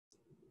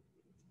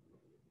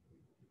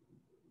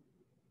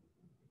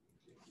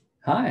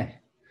Hi,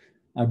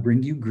 I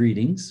bring you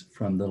greetings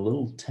from the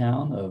little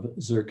town of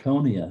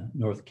Zirconia,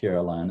 North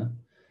Carolina,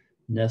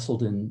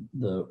 nestled in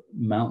the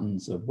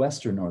mountains of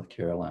Western North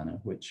Carolina,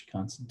 which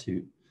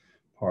constitute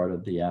part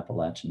of the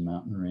Appalachian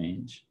Mountain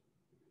Range.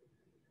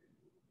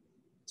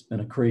 It's been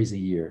a crazy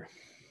year.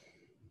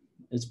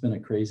 It's been a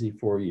crazy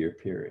 4-year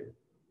period.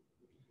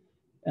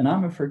 And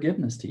I'm a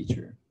forgiveness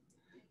teacher.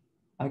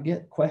 I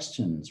get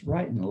questions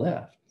right and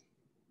left.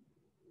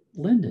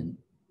 Lyndon,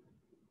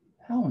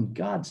 how in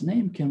God's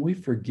name can we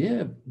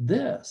forgive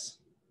this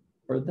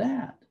or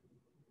that?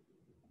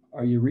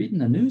 Are you reading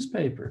the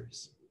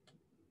newspapers?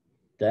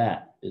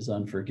 That is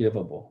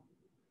unforgivable.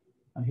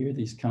 I hear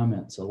these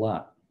comments a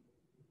lot.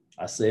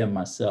 I say them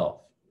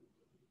myself.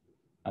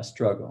 I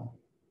struggle.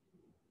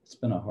 It's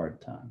been a hard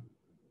time.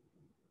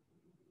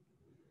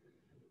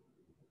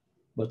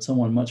 But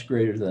someone much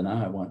greater than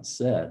I once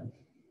said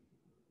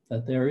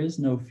that there is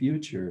no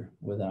future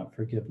without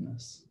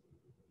forgiveness.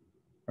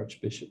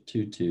 Archbishop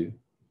Tutu,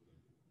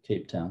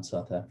 Cape Town,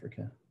 South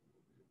Africa,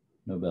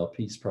 Nobel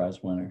Peace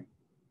Prize winner.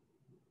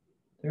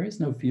 There is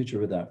no future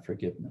without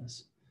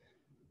forgiveness.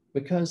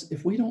 Because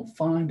if we don't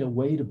find a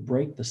way to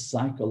break the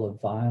cycle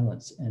of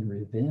violence and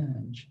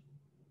revenge,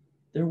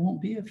 there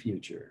won't be a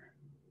future.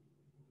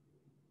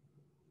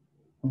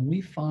 When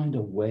we find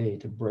a way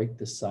to break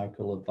the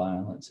cycle of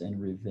violence and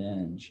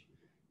revenge,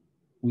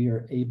 we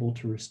are able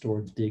to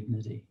restore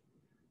dignity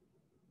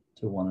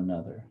to one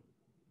another.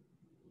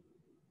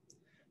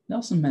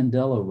 Nelson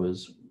Mandela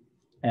was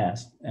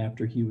asked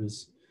after he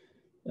was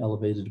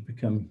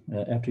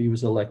after he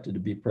was elected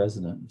to be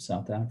president of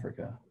South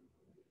Africa,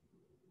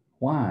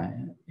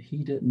 why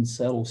he didn't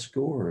settle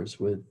scores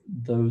with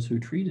those who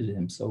treated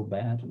him so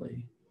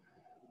badly.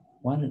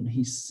 Why didn't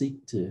he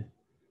seek to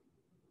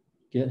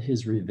get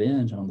his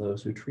revenge on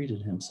those who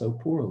treated him so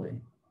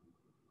poorly,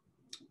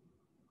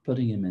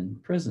 putting him in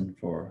prison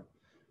for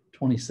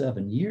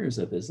 27 years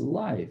of his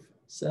life,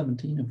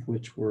 17 of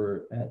which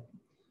were at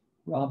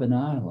Robben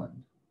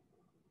Island.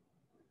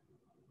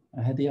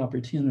 I had the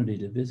opportunity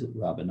to visit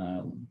Robben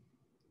Island.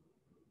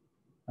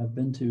 I've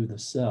been to the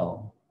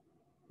cell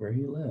where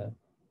he lived.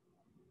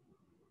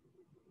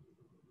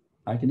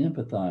 I can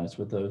empathize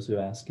with those who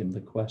ask him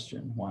the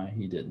question why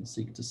he didn't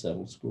seek to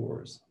settle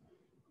scores.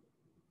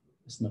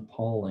 It's an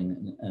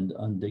appalling and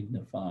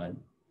undignified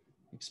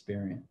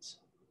experience.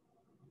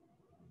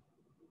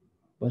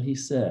 But he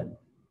said,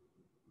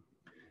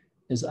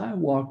 as I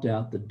walked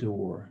out the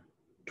door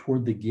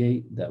toward the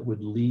gate that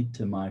would lead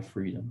to my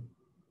freedom,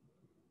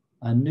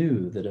 I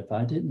knew that if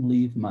I didn't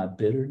leave my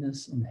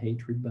bitterness and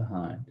hatred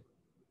behind,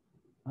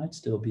 I'd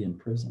still be in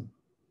prison.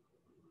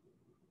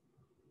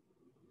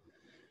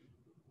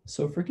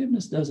 So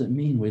forgiveness doesn't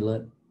mean we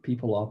let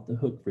people off the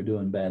hook for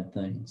doing bad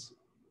things.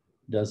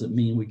 It doesn't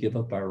mean we give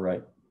up our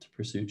right to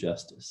pursue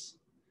justice.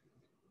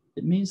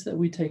 It means that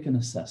we take an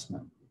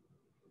assessment.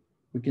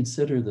 We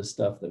consider the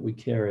stuff that we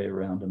carry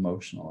around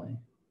emotionally.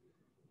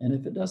 And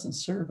if it doesn't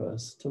serve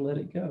us, to let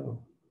it go.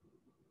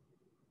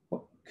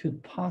 What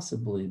could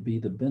possibly be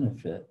the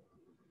benefit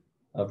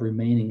of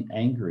remaining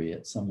angry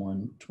at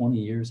someone 20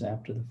 years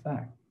after the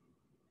fact?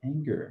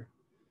 Anger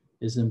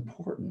is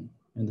important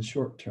in the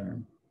short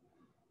term,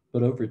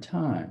 but over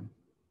time,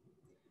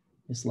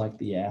 it's like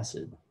the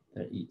acid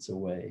that eats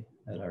away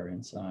at our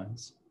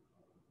insides.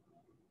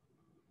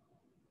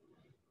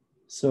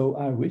 So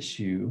I wish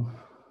you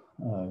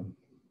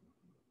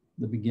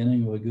the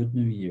beginning of a good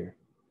new year.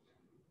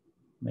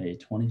 May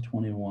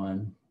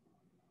 2021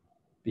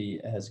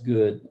 be as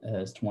good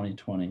as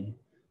 2020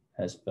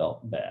 has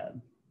felt bad.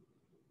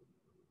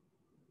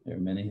 There are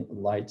many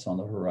lights on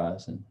the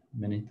horizon,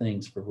 many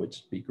things for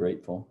which to be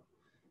grateful,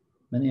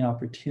 many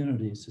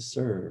opportunities to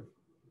serve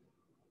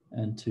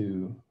and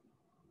to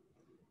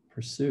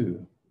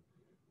pursue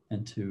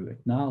and to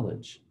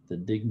acknowledge the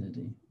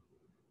dignity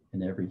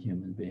in every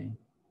human being.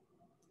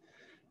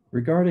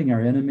 Regarding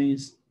our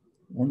enemies,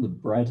 one of the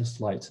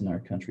brightest lights in our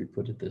country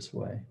put it this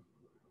way.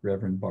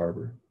 Reverend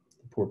Barber,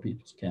 the Poor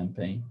People's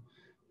Campaign.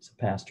 He's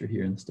a pastor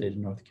here in the state of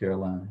North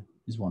Carolina.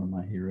 He's one of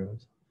my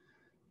heroes.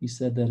 He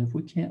said that if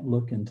we can't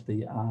look into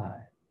the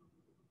eye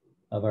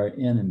of our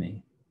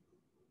enemy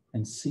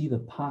and see the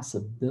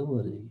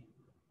possibility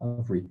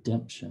of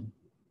redemption,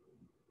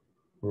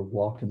 we're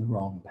walking the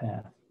wrong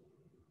path.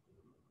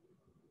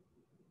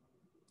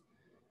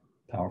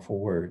 Powerful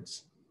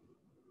words.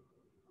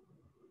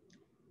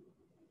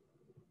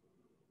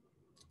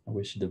 I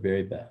wish you the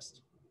very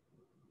best.